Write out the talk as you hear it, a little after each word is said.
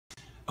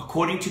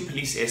According to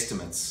police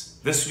estimates,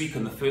 this week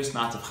on the first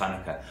night of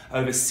Chanukah,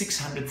 over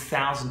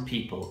 600,000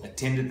 people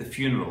attended the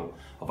funeral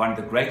of one of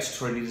the great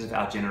Torah leaders of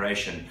our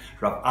generation,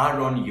 Rav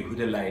Aharon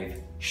Yehuda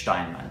Leib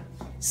Shteinman.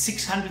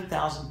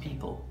 600,000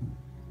 people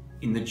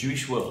in the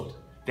Jewish world.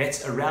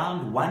 That's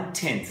around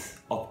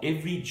 1/10 of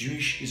every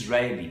Jewish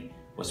Israeli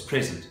was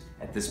present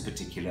at this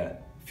particular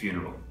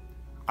funeral.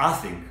 I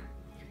think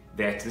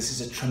that this is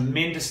a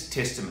tremendous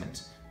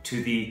testament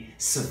to the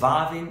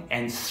surviving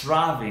and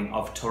thriving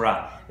of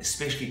Torah,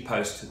 especially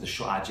post the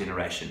Shoah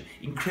generation.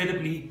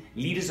 Incredibly,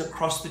 leaders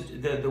across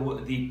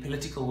the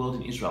political world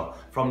in Israel,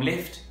 from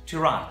left to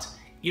right,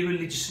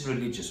 irreligious and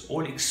religious,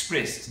 all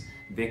expressed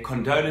their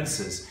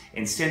condolences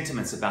and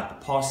sentiments about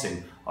the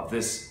passing of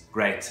this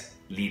great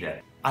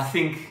leader. I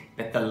think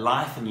that the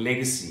life and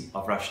legacy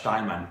of Rav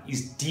Shteinman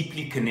is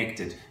deeply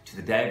connected to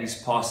the day of his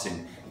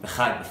passing, the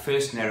Chag, the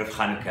first Ner of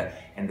Chanukah,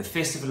 and the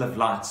Festival of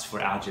Lights for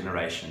our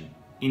generation.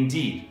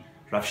 Indeed,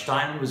 Rav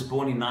Shteinman was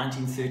born in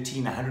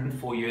 1913,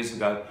 104 years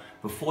ago,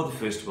 before the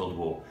First World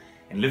War,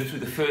 and lived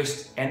through the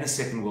First and the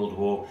Second World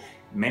War,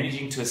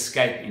 managing to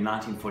escape in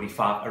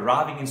 1945,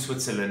 arriving in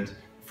Switzerland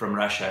from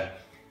Russia,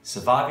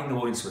 surviving the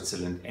war in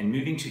Switzerland, and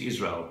moving to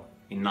Israel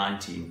in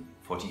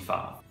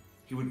 1945.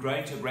 He would grow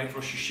into a great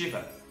Rosh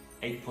Yeshiva,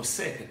 a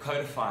posek, a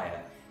codifier,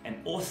 an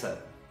author,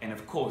 and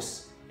of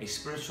course, a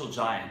spiritual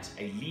giant,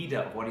 a leader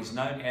of what is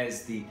known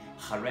as the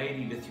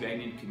Haredi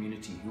Lithuanian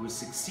community, who would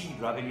succeed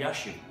Rav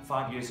Elyashiv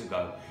 5 years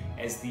ago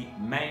as the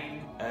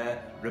main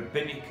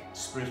rabbinic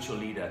spiritual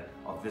leader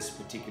of this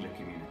particular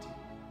community.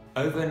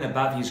 Over and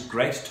above his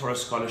great Torah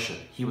scholarship,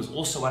 he was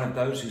also one of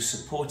those who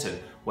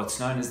supported what's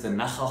known as the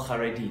Nachal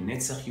Haredi,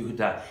 Netzach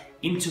Yehuda,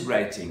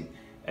 integrating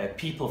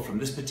people from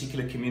this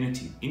particular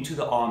community into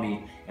the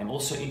army and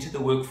also into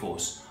the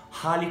workforce.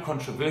 Highly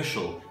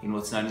controversial in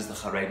what's known as the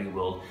Haredi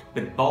world,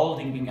 but bold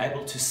in being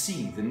able to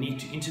see the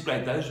need to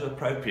integrate those who are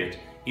appropriate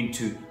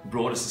into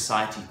broader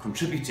society,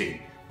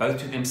 contributing both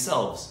to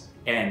themselves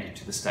and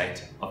to the state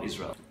of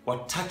Israel.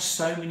 What touched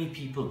so many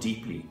people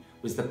deeply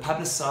was the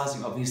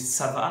publicizing of his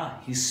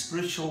tzava'ah, his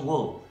spiritual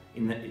will,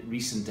 in the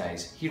recent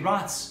days. He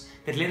writes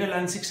that let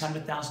alone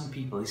 600,000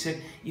 people, he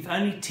said, if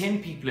only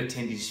 10 people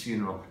attend his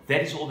funeral,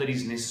 that is all that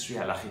is necessary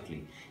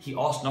halachically. He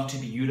asked not to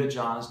be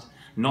eulogized,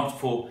 not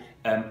for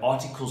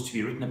articles to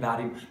be written about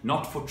him,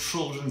 not for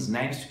children's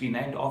names to be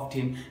named after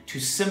him, to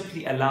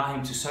simply allow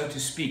him to, so to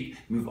speak,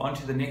 move on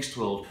to the next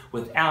world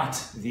without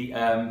the,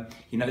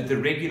 the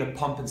regular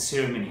pomp and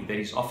ceremony that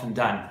is often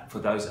done for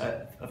those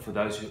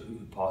who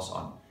pass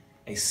on.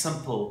 A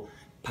simple,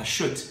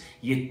 pashut,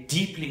 yet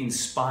deeply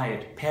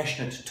inspired,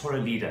 passionate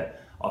Torah leader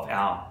of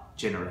our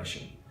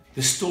generation.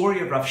 The story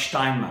of Rav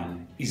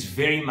Shteinman is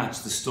very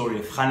much the story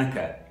of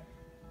Chanukah,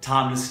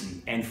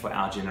 timelessly and for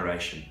our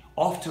generation.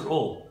 After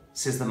all,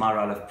 says the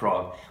Maharal of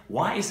Prague,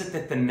 why is it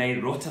that the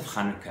Neirot of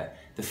Chanukah,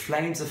 the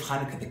flames of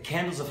Chanukah, the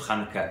candles of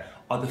Chanukah,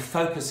 are the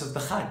focus of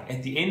the Chag?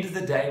 At the end of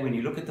the day, when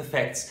you look at the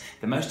facts,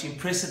 the most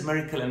impressive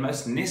miracle and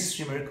most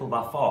necessary miracle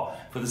by far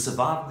for the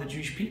survival of the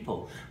Jewish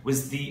people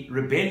was the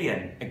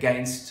rebellion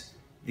against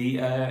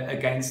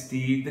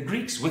the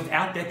Greeks.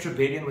 Without that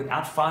rebellion,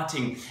 without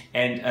fighting,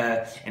 and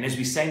as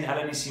we say in the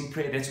Al Nisim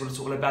prayer, that's what it's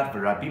all about.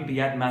 V'rabim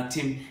biyad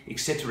ma'atim,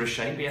 etc.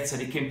 Rasha'im biyad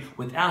tzadikim.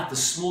 Without the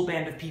small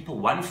band of people,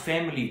 one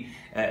family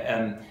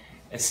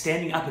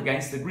standing up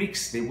against the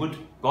Greeks, there would,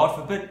 God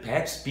forbid,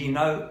 perhaps be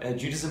no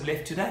Judaism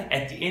left today.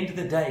 At the end of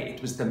the day,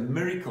 it was the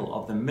miracle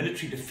of the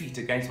military defeat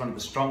against one of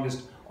the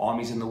strongest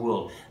armies in the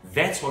world.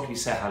 That's what we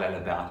say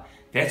Halal about.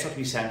 That's what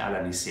we say in Al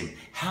Nisim.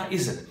 How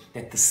is it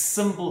that the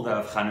symbol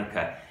though of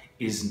Chanukah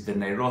is the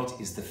Neirot,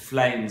 is the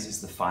flames,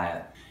 is the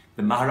fire?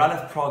 The Maharal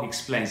of Prague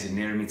explains in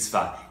Ner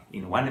Mitzvah,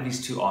 in one of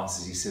his two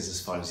answers, he says as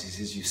follows, he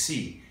says, you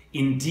see,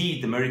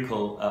 indeed the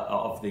miracle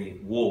of the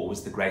war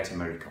was the greater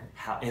miracle.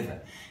 However,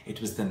 it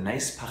was the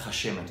Nes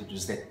Pachashemet, it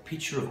was that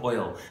pitcher of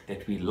oil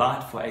that we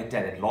light for 8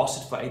 days, that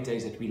lasted for 8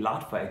 days, that we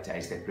light for 8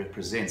 days, that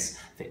represents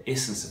the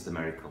essence of the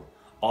miracle.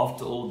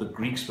 After all, the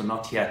Greeks were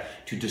not here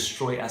to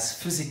destroy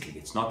us physically.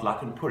 It's not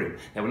like in Purim.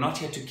 They were not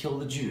here to kill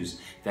the Jews.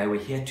 They were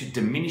here to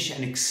diminish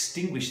and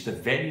extinguish the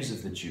values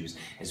of the Jews.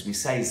 As we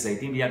say, we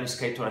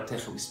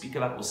speak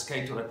about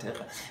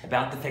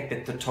about the fact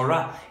that the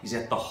Torah is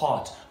at the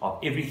heart of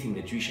everything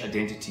that Jewish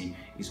identity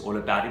is all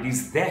about. It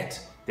is that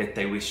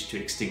they wish to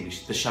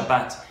extinguish. The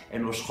Shabbat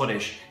and Rosh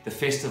Chodesh, the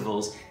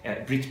festivals,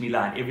 Brit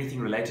Milah, and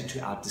everything related to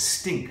our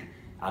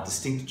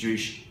distinct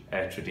Jewish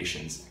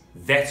traditions.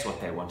 That's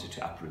what they wanted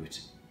to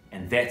uproot.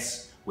 And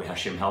that's where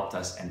Hashem helped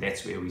us, and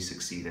that's where we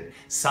succeeded.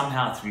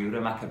 Somehow, through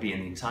Yehuda Maccabee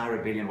and the entire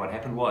rebellion, what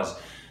happened was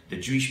the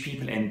Jewish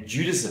people and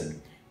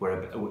Judaism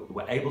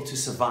were able to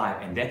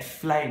survive, and that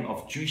flame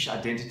of Jewish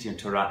identity and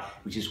Torah,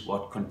 which is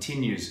what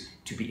continues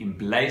to be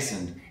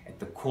emblazoned at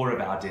the core of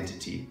our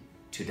identity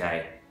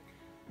today.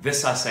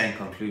 This, I say in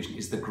conclusion,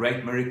 is the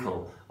great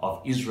miracle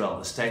of Israel,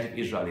 the state of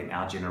Israel in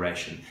our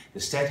generation. The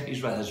state of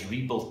Israel has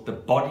rebuilt the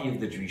body of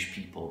the Jewish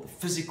people, the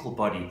physical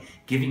body,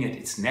 giving it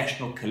its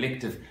national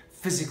collective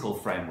physical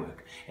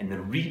framework and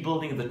the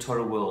rebuilding of the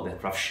Torah world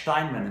that Rav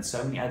Shteinman and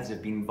so many others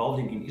have been involved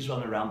in Israel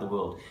and around the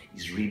world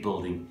is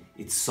rebuilding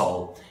its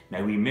soul.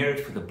 May we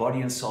merit for the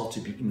body and soul to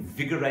be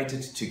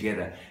invigorated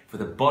together, for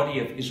the body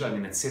of Israel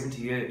in its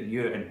 70th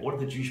year and all of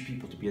the Jewish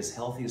people to be as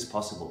healthy as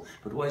possible,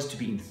 but always to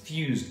be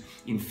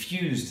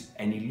infused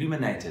and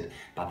illuminated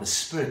by the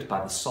Spirit,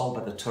 by the soul,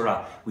 by the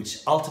Torah,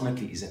 which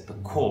ultimately is at the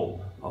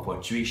core of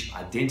what Jewish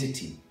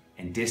identity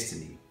and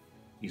destiny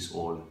is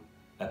all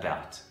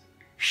about.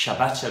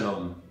 Shabbat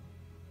Shalom,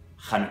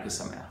 Chanukah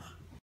Sameach.